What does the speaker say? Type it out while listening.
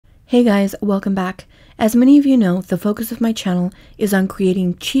Hey guys, welcome back. As many of you know, the focus of my channel is on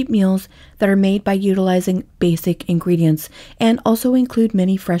creating cheap meals that are made by utilizing basic ingredients and also include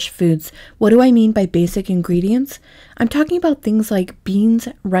many fresh foods. What do I mean by basic ingredients? I'm talking about things like beans,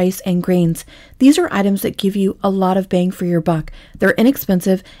 rice, and grains. These are items that give you a lot of bang for your buck. They're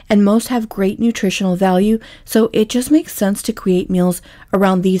inexpensive and most have great nutritional value, so it just makes sense to create meals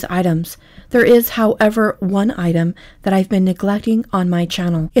around these items. There is, however, one item that I've been neglecting on my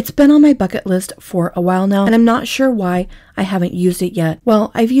channel. It's been on my bucket list for a while now, and I'm not sure why I haven't used it yet.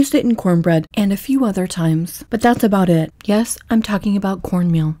 Well, I've used it in cornbread and a few other times, but that's about it. Yes, I'm talking about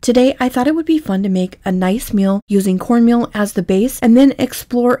cornmeal. Today, I thought it would be fun to make a nice meal using cornmeal as the base and then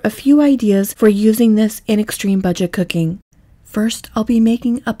explore a few ideas for using this in extreme budget cooking. First, I'll be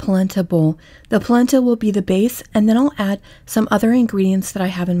making a polenta bowl. The polenta will be the base, and then I'll add some other ingredients that I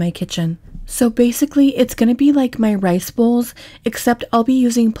have in my kitchen. So basically, it's going to be like my rice bowls, except I'll be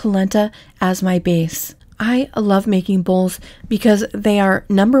using polenta as my base. I love making bowls because they are,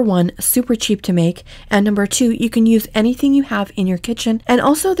 number one, super cheap to make, and number two, you can use anything you have in your kitchen, and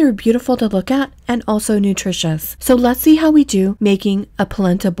also they're beautiful to look at and also nutritious. So let's see how we do making a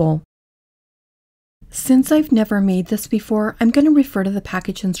polenta bowl. Since I've never made this before, I'm going to refer to the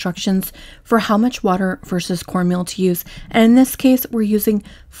package instructions for how much water versus cornmeal to use. And in this case, we're using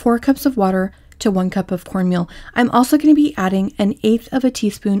 4 cups of water to 1 cup of cornmeal. I'm also going to be adding 1/8 of a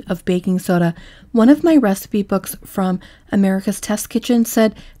teaspoon of baking soda. One of my recipe books from America's Test Kitchen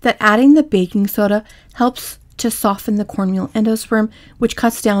said that adding the baking soda helps to soften the cornmeal endosperm, which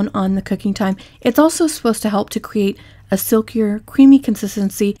cuts down on the cooking time. It's also supposed to help to create a silkier, creamy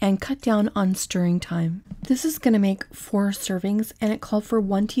consistency and cut down on stirring time. This is going to make 4 servings, and it called for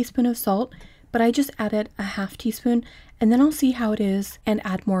 1 teaspoon of salt, but I just added a 1/2 teaspoon, and then I'll see how it is and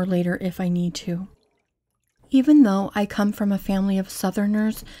add more later if I need to. Even though I come from a family of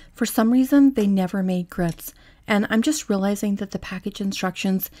Southerners, for some reason they never made grits. And I'm just realizing that the package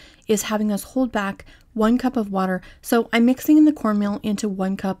instructions is having us hold back 1 cup of water. So I'm mixing in the cornmeal into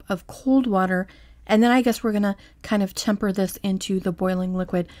 1 cup of cold water. And then I guess we're going to kind of temper this into the boiling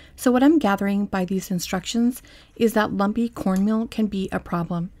liquid. So what I'm gathering by these instructions is that lumpy cornmeal can be a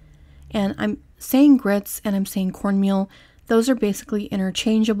problem. And I'm saying grits and I'm saying cornmeal. Those are basically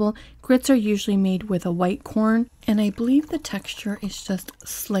interchangeable. Grits are usually made with a white corn, and I believe the texture is just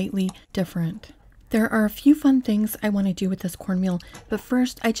slightly different. There are a few fun things I want to do with this cornmeal, but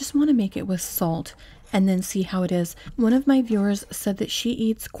first I just want to make it with salt and then see how it is. One of my viewers said that she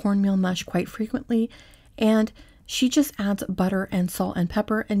eats cornmeal mush quite frequently, and she just adds butter and salt and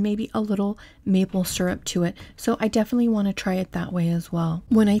pepper and maybe a little maple syrup to it. So I definitely want to try it that way as well.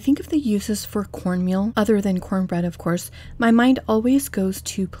 When I think of the uses for cornmeal, other than cornbread of course, my mind always goes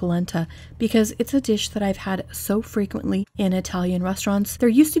to polenta because it's a dish that I've had so frequently in Italian restaurants. There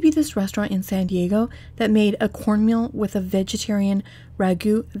used to be this restaurant in San Diego that made a cornmeal with a vegetarian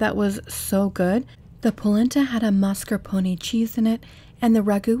ragu that was so good. The polenta had a mascarpone cheese in it, and the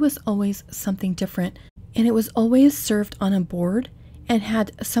ragu was always something different. And it was always served on a board and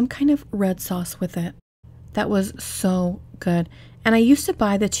had some kind of red sauce with it. That was so good. And I used to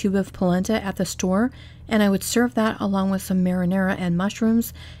buy the tube of polenta at the store, and I would serve that along with some marinara and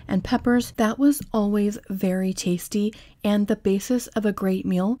mushrooms and peppers. That was always very tasty and the basis of a great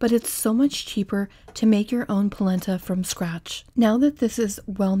meal, but it's so much cheaper to make your own polenta from scratch. Now that this is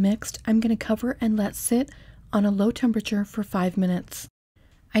well mixed, I'm going to cover and let sit on a low temperature for 5 minutes.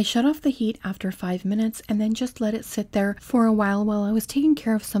 I shut off the heat after 5 minutes and then just let it sit there for a while I was taking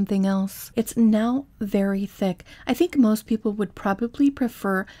care of something else. It's now very thick. I think most people would probably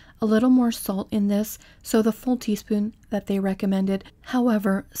prefer a little more salt in this, so the full teaspoon that they recommended.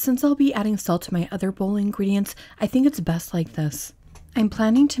 However, since I'll be adding salt to my other bowl ingredients, I think it's best like this. I'm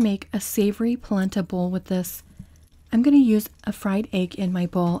planning to make a savory polenta bowl with this. I'm going to use a fried egg in my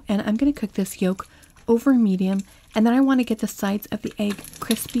bowl, and I'm going to cook this yolk over medium, and then I want to get the sides of the egg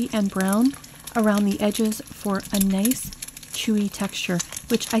crispy and brown around the edges for a nice chewy texture,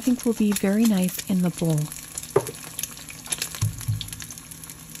 which I think will be very nice in the bowl.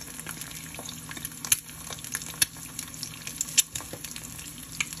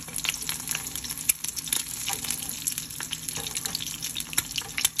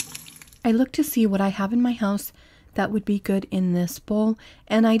 I looked to see what I have in my house that would be good in this bowl,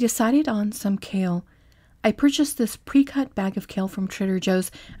 and I decided on some kale. I purchased this pre-cut bag of kale from Trader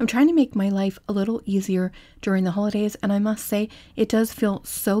Joe's. I'm trying to make my life a little easier during the holidays, and I must say it does feel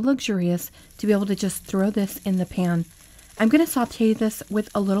so luxurious to be able to just throw this in the pan. I'm going to saute this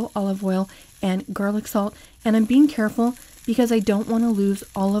with a little olive oil and garlic salt, and I'm being careful because I don't want to lose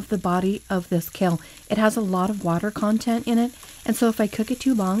all of the body of this kale. It has a lot of water content in it, and so if I cook it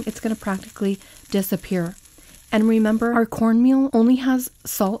too long, it's going to practically disappear. And remember, our cornmeal only has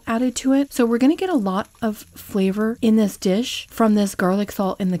salt added to it, so we're going to get a lot of flavor in this dish from this garlic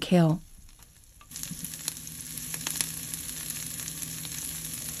salt in the kale.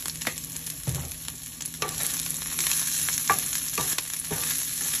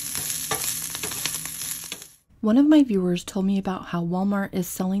 One of my viewers told me about how Walmart is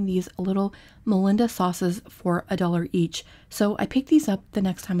selling these little Melinda sauces for $1 each. So I picked these up the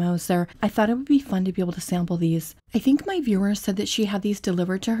next time I was there. I thought it would be fun to be able to sample these. I think my viewer said that she had these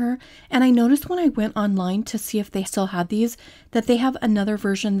delivered to her. And I noticed when I went online to see if they still had these, that they have another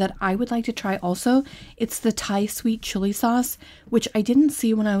version that I would like to try also. It's the Thai sweet chili sauce, which I didn't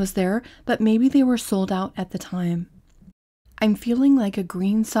see when I was there, but maybe they were sold out at the time. I'm feeling like a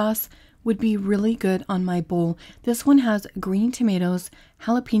green sauce would be really good on my bowl. This one has green tomatoes,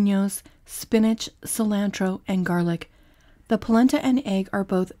 jalapenos, spinach, cilantro, and garlic. The polenta and egg are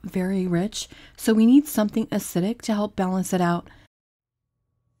both very rich, so we need something acidic to help balance it out.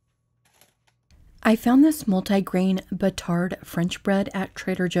 I found this multi-grain batard French bread at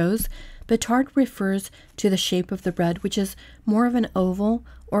Trader Joe's. Batard refers to the shape of the bread, which is more of an oval,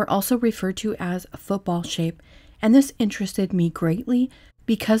 or also referred to as a football shape, and this interested me greatly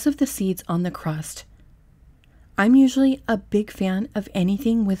because of the seeds on the crust. I'm usually a big fan of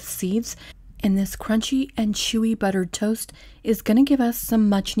anything with seeds, and this crunchy and chewy buttered toast is going to give us some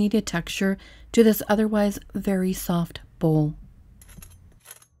much needed texture to this otherwise very soft bowl.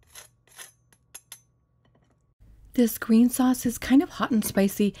 This green sauce is kind of hot and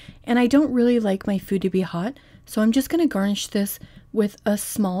spicy, and I don't really like my food to be hot, so I'm just going to garnish this with a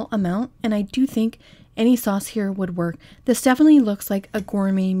small amount, and I do think any sauce here would work. This definitely looks like a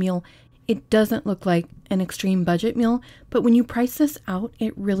gourmet meal. It doesn't look like an extreme budget meal, but when you price this out,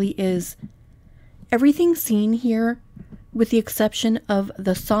 it really is. Everything seen here, with the exception of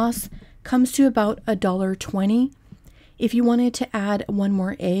the sauce, comes to about $1.20. If you wanted to add one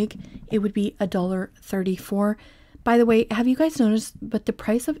more egg, it would be $1.34. By the way, have you guys noticed, but the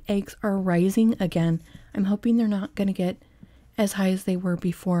price of eggs are rising again. I'm hoping they're not going to get as high as they were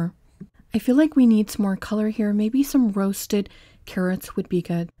before. I feel like we need some more color here. Maybe some roasted carrots would be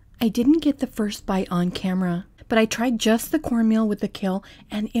good. I didn't get the first bite on camera, but I tried just the cornmeal with the kale,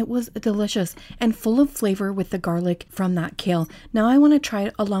 and it was delicious and full of flavor with the garlic from that kale. Now I want to try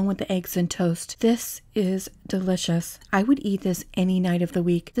it along with the eggs and toast. This is delicious. I would eat this any night of the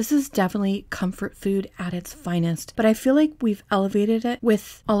week. This is definitely comfort food at its finest, but I feel like we've elevated it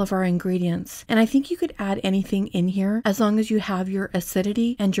with all of our ingredients. And I think you could add anything in here as long as you have your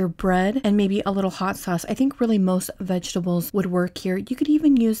acidity and your bread and maybe a little hot sauce. I think really most vegetables would work here. You could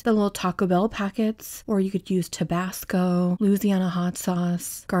even use the little Taco Bell packets, or you could use Tabasco, Louisiana hot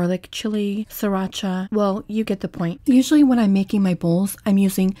sauce, garlic chili, sriracha. Well, you get the point. Usually when I'm making my bowls, I'm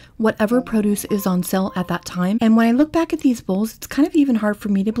using whatever produce is on sale at that time. And when I look back at these bowls, it's kind of even hard for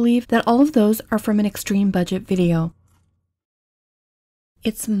me to believe that all of those are from an extreme budget video.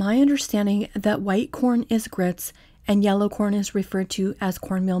 It's my understanding that white corn is grits and yellow corn is referred to as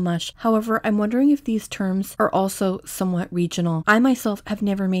cornmeal mush. However, I'm wondering if these terms are also somewhat regional. I myself have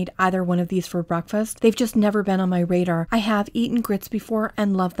never made either one of these for breakfast. They've just never been on my radar. I have eaten grits before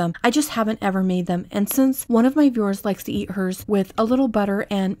and love them. I just haven't ever made them. And since one of my viewers likes to eat hers with a little butter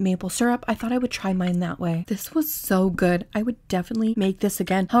and maple syrup, I thought I would try mine that way. This was so good. I would definitely make this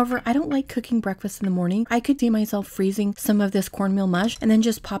again. However, I don't like cooking breakfast in the morning. I could see myself freezing some of this cornmeal mush and then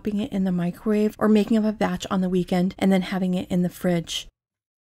just popping it in the microwave, or making up a batch on the weekend and then having it in the fridge.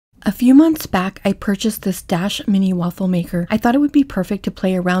 A few months back, I purchased this Dash mini waffle maker. I thought it would be perfect to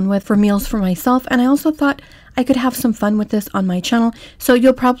play around with for meals for myself, and I also thought I could have some fun with this on my channel, so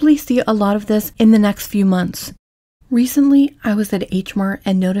you'll probably see a lot of this in the next few months. Recently, I was at H Mart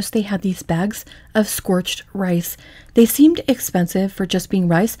and noticed they had these bags of scorched rice. They seemed expensive for just being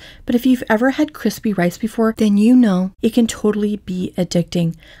rice, but if you've ever had crispy rice before, then you know it can totally be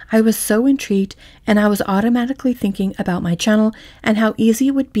addicting. I was so intrigued, and I was automatically thinking about my channel and how easy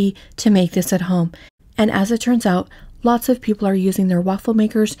it would be to make this at home. And as it turns out, lots of people are using their waffle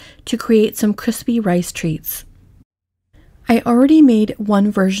makers to create some crispy rice treats. I already made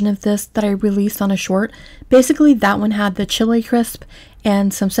one version of this that I released on a short. Basically, that one had the chili crisp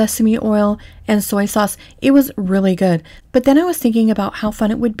and some sesame oil and soy sauce. It was really good. But then I was thinking about how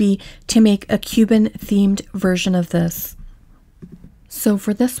fun it would be to make a Cuban themed version of this. So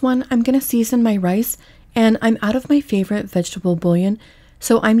for this one, I'm going to season my rice, and I'm out of my favorite vegetable bouillon.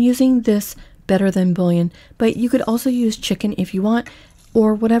 So I'm using this Better Than bouillon, but you could also use chicken if you want.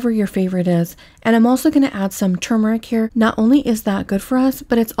 or whatever your favorite is. And I'm also going to add some turmeric here. Not only is that good for us,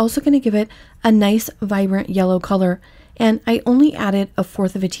 but it's also going to give it a nice vibrant yellow color. And I only added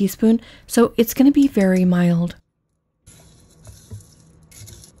 1/4 of a teaspoon, so it's going to be very mild.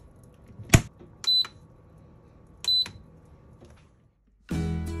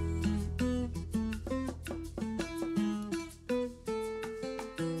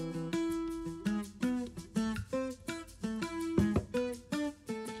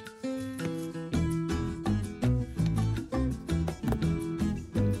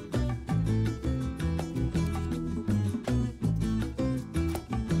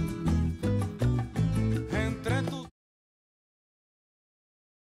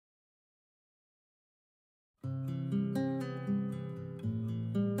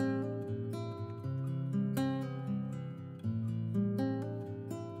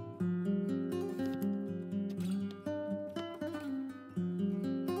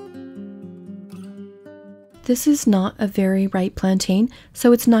 This is not a very ripe plantain,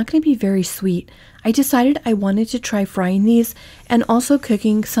 so it's not going to be very sweet. I decided I wanted to try frying these and also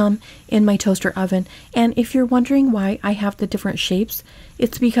cooking some in my toaster oven. And if you're wondering why I have the different shapes,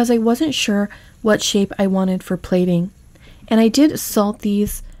 it's because I wasn't sure what shape I wanted for plating. And I did salt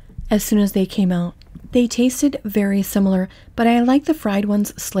these as soon as they came out. They tasted very similar, but I like the fried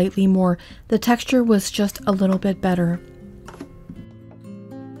ones slightly more. The texture was just a little bit better.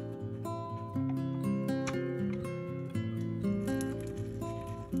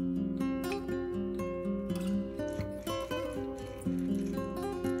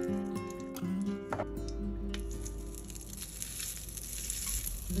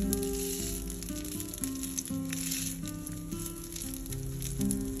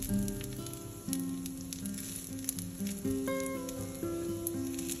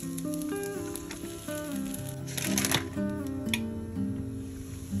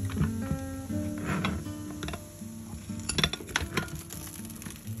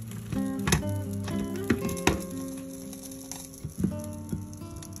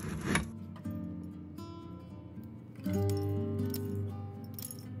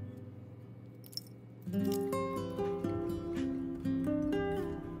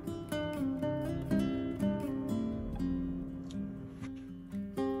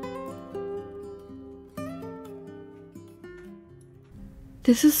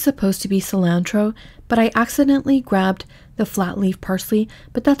 This is supposed to be cilantro, but I accidentally grabbed the flat leaf parsley,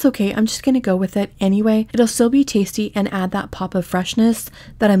 but that's okay. I'm just going to go with it anyway. It'll still be tasty and add that pop of freshness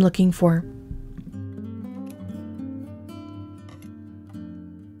that I'm looking for.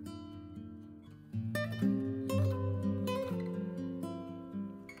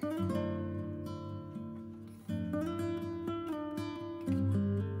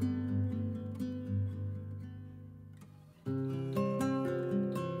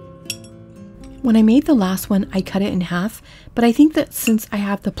 When I made the last one, I cut it in half, but I think that since I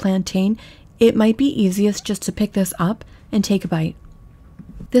have the plantain, it might be easiest just to pick this up and take a bite.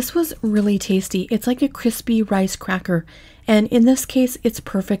 This was really tasty. It's like a crispy rice cracker, and in this case, it's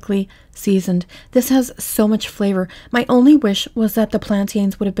perfectly seasoned. This has so much flavor. My only wish was that the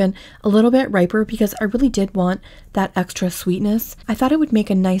plantains would have been a little bit riper because I really did want that extra sweetness. I thought it would make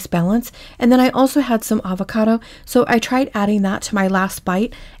a nice balance, and then I also had some avocado, so I tried adding that to my last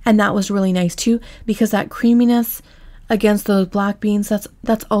bite, and that was really nice too because that creaminess against those black beans,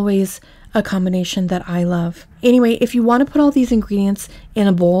 that's always a combination that I love. Anyway, if you want to put all these ingredients in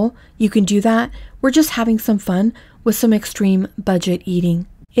a bowl, you can do that. We're just having some fun with some extreme budget eating.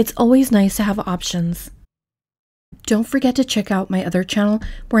 It's always nice to have options. Don't forget to check out my other channel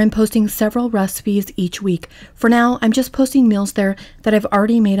where I'm posting several recipes each week. For now, I'm just posting meals there that I've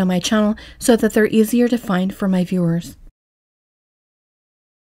already made on my channel so that they're easier to find for my viewers.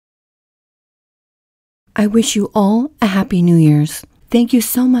 I wish you all a Happy New Year's. Thank you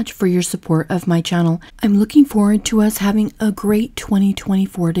so much for your support of my channel. I'm looking forward to us having a great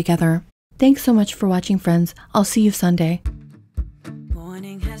 2024 together. Thanks so much for watching, friends. I'll see you Sunday.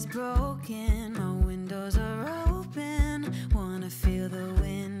 Morning has broken, my windows are open. Wanna feel the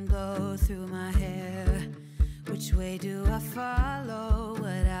wind blow through my hair. Which way do I follow?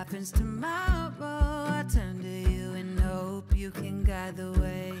 What happens tomorrow? I turn to you and hope you can guide the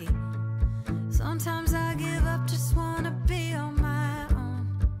way. Sometimes